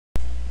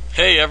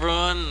Hey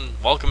everyone,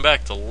 welcome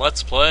back to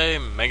Let's Play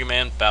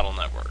Megaman Battle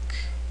Network.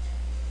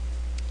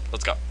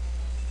 Let's go.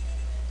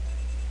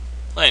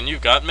 Lane, you've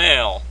got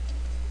mail.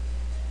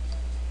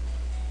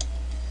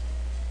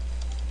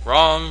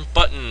 Wrong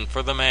button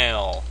for the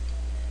mail.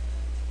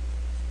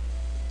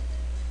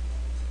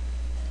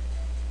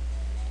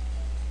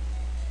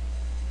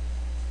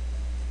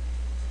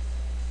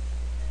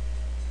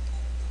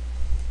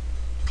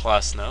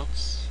 Class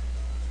notes.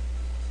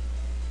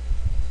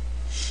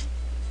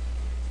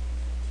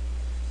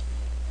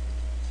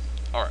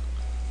 Alright.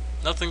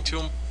 Nothing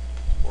too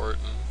important.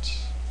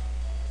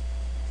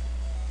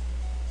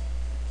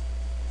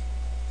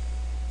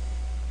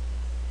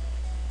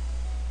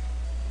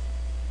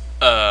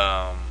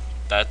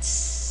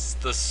 That's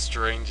the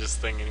strangest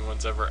thing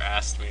anyone's ever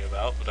asked me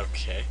about, but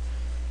okay.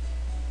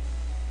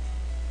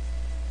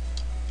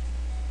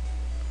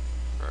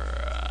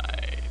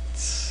 Right.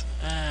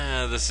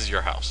 This is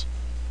your house.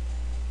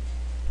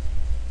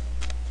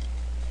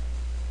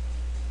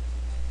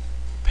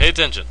 Pay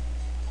attention.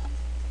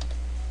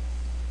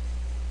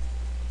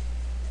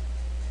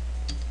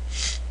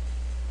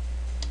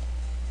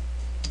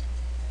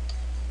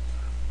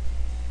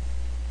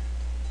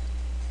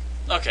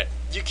 Okay,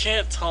 you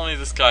can't tell me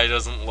this guy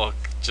doesn't look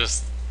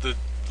just the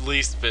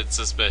least bit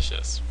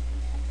suspicious.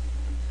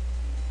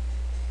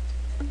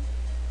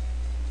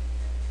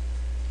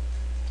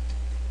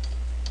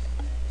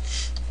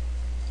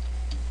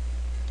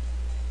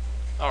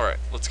 Alright,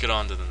 let's get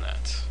on to the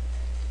net.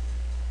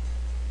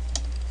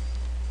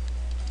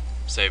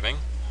 Saving.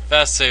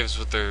 Fast saves,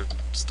 but they're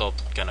still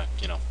kinda,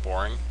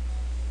 boring.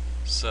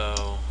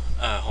 So,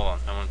 hold on,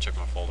 I wanna check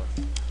my folder.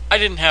 I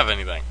didn't have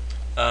anything.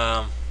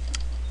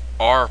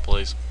 R,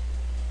 please.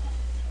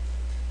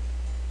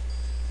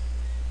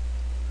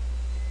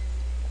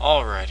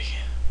 Alrighty.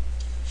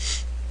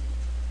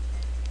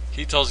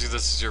 He tells you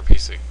this is your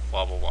PC.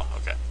 Blah, blah, blah.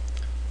 Okay.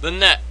 The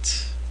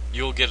net.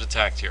 You'll get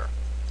attacked here.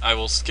 I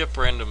will skip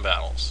random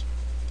battles.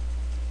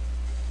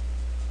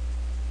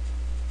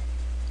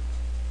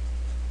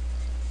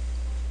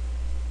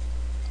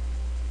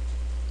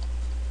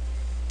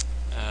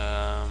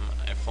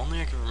 If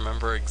only I could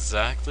remember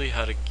exactly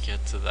how to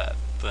get to that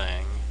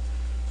thing.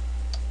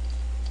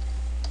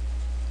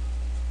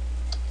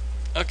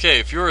 Okay,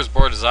 if you were as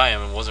bored as I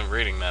am and wasn't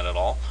reading that at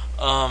all,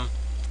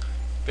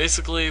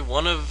 basically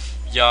one of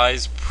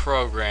Yai's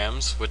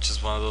programs, which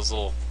is one of those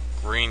little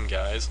green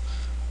guys,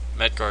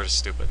 Medguard is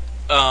stupid,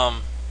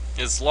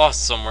 is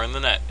lost somewhere in the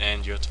net,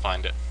 and you have to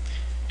find it.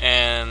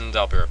 And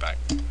I'll be right back.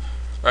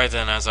 Right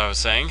then, as I was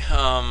saying,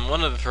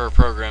 one of her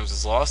programs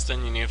is lost,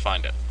 and you need to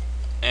find it.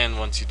 And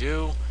once you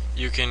do,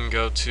 you can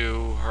go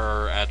to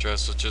her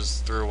address, which is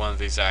through one of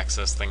these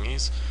access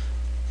thingies,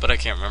 but I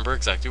can't remember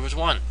exactly which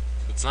one.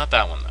 It's not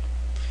that one, though.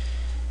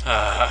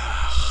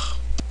 I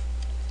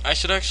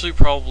should actually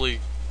probably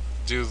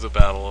do the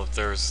battle if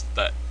there's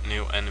that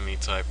new enemy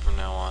type from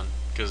now on,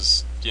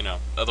 because,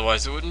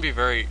 otherwise it wouldn't be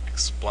very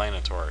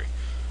explanatory.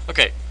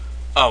 Okay.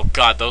 Oh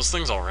god, those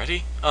things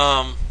already?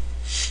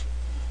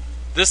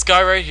 This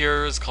guy right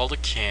here is called a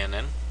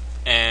cannon,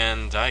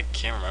 and I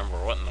can't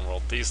remember what in the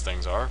world these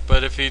things are,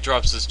 but if he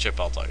drops his chip,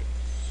 I'll tell you.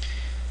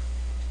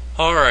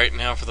 Alright,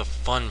 now for the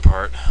fun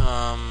part.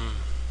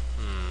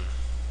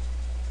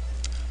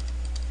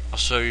 I'll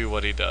show you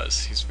what he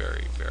does. He's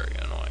very, very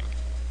annoying.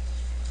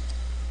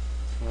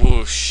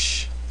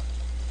 Whoosh.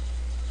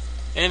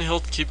 And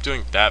he'll keep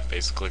doing that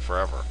basically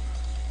forever.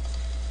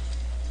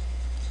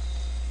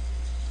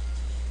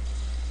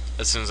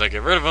 As soon as I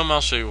get rid of him, I'll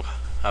show you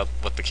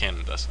what the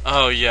cannon does.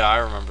 Oh yeah, I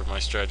remember my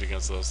strategy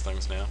against those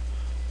things now.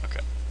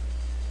 Okay.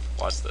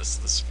 Watch this.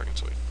 This is freaking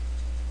sweet.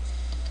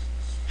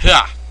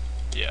 Ha!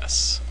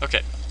 Yes.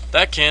 Okay.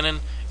 That cannon,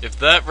 if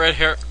that red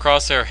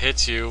crosshair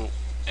hits you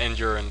and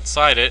you're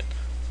inside it,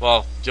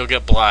 well, you'll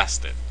get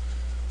blasted.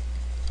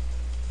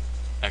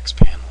 X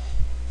panel.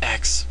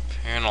 X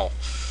panel.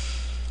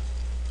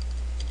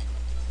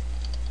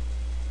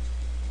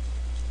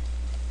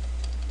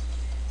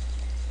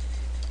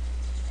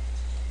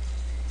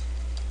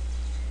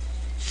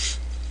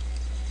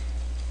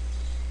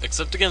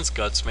 Except against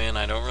Gutsman,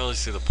 I don't really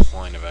see the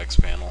point of X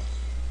panel.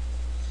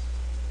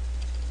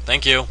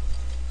 Thank you.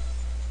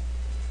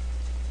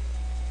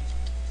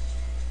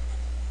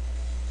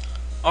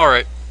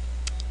 Alright.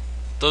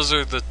 Those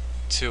are the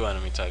two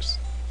enemy types.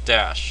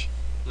 Dash.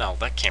 No,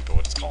 that can't be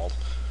what it's called.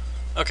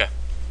 Okay.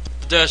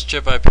 The dash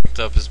chip I picked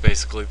up is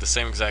basically the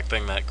same exact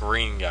thing that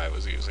green guy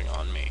was using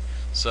on me.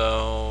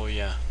 So,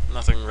 yeah.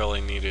 Nothing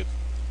really needed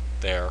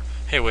there.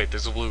 Hey, wait,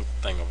 there's a blue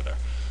thing over there.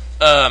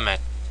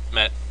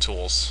 Met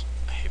tools.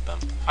 I hate them.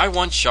 I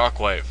want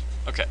shockwave.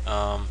 Okay,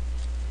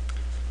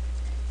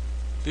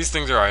 these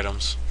things are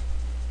items.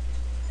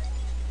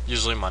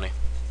 Usually money.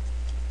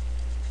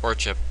 Or a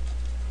chip.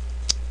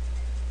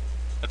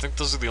 I think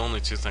those are the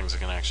only two things it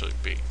can actually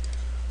be.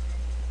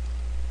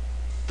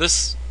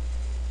 This...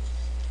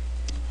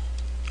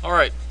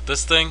 Alright,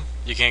 this thing,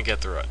 you can't get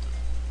through it.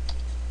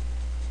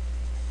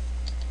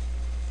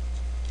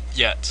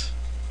 Yet.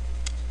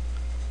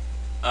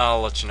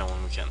 I'll let you know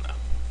when we can, though.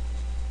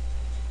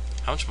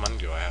 How much money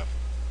do I have?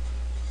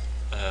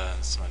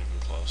 It's not even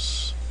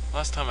close.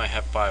 Last time I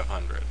had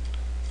 500.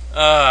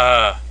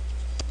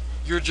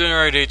 You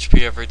regenerate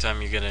HP every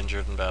time you get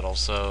injured in battle,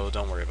 so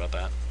don't worry about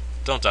that.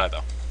 Don't die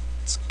though.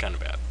 It's kind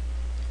of bad.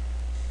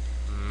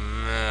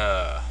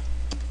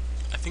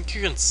 I think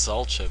you can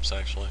sell chips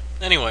actually.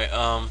 Anyway,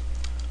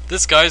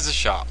 this guy's a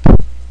shop.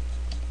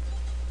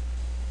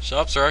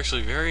 Shops are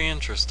actually very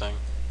interesting.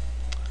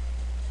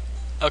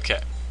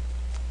 Okay.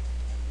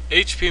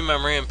 HP,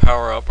 memory, and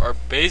power up are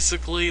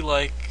basically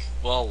like,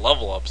 well,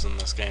 level ups in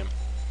this game.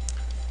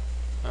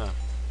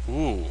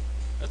 Ooh,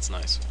 that's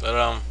nice.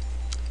 But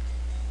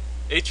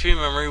HP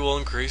memory will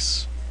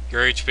increase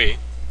your HP.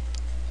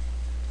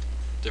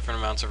 Different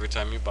amounts every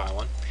time you buy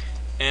one.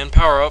 And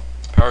power up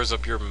powers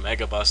up your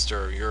Mega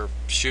Buster, your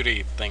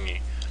shooty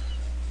thingy.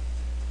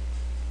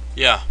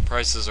 Yeah,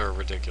 prices are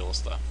ridiculous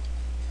though.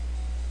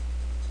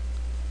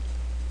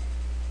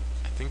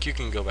 I think you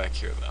can go back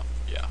here though.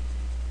 Yeah.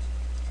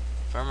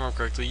 If I remember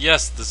correctly,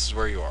 yes, this is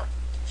where you are.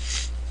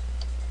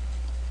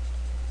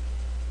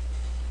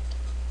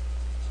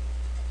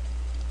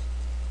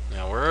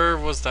 Now, where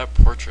was that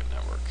portrait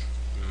network?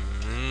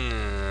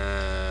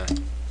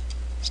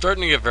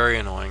 Starting to get very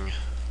annoying.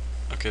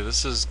 Okay,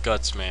 this is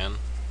Guts Man.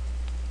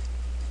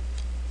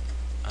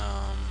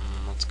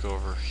 Let's go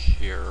over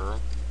here.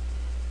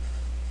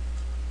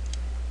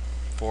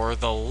 For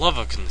the love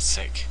of goodness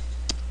sake.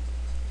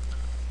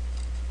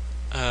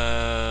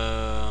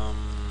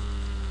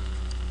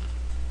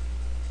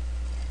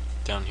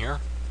 Down here?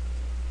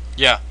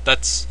 Yeah,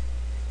 that's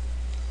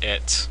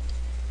it.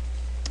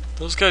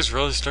 Those guys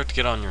really start to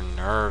get on your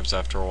nerves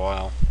after a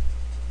while.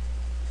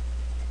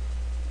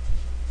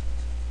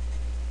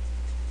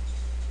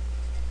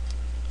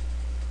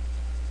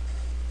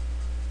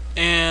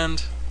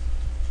 And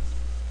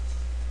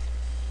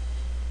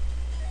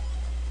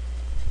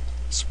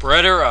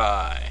Spreader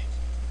Eye.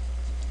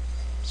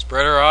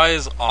 Spreader Eye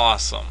is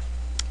awesome.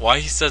 Why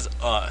he says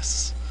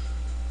us?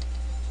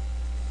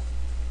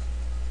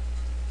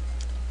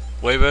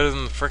 Way better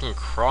than the frickin'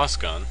 cross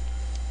gun.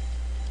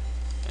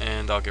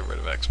 And I'll get rid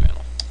of X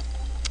panel.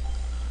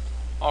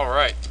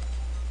 Alright.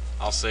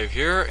 I'll save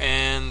here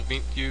and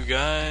meet you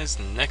guys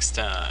next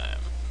time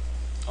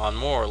on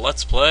more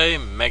Let's Play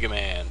Mega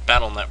Man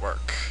Battle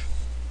Network.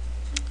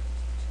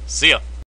 See ya!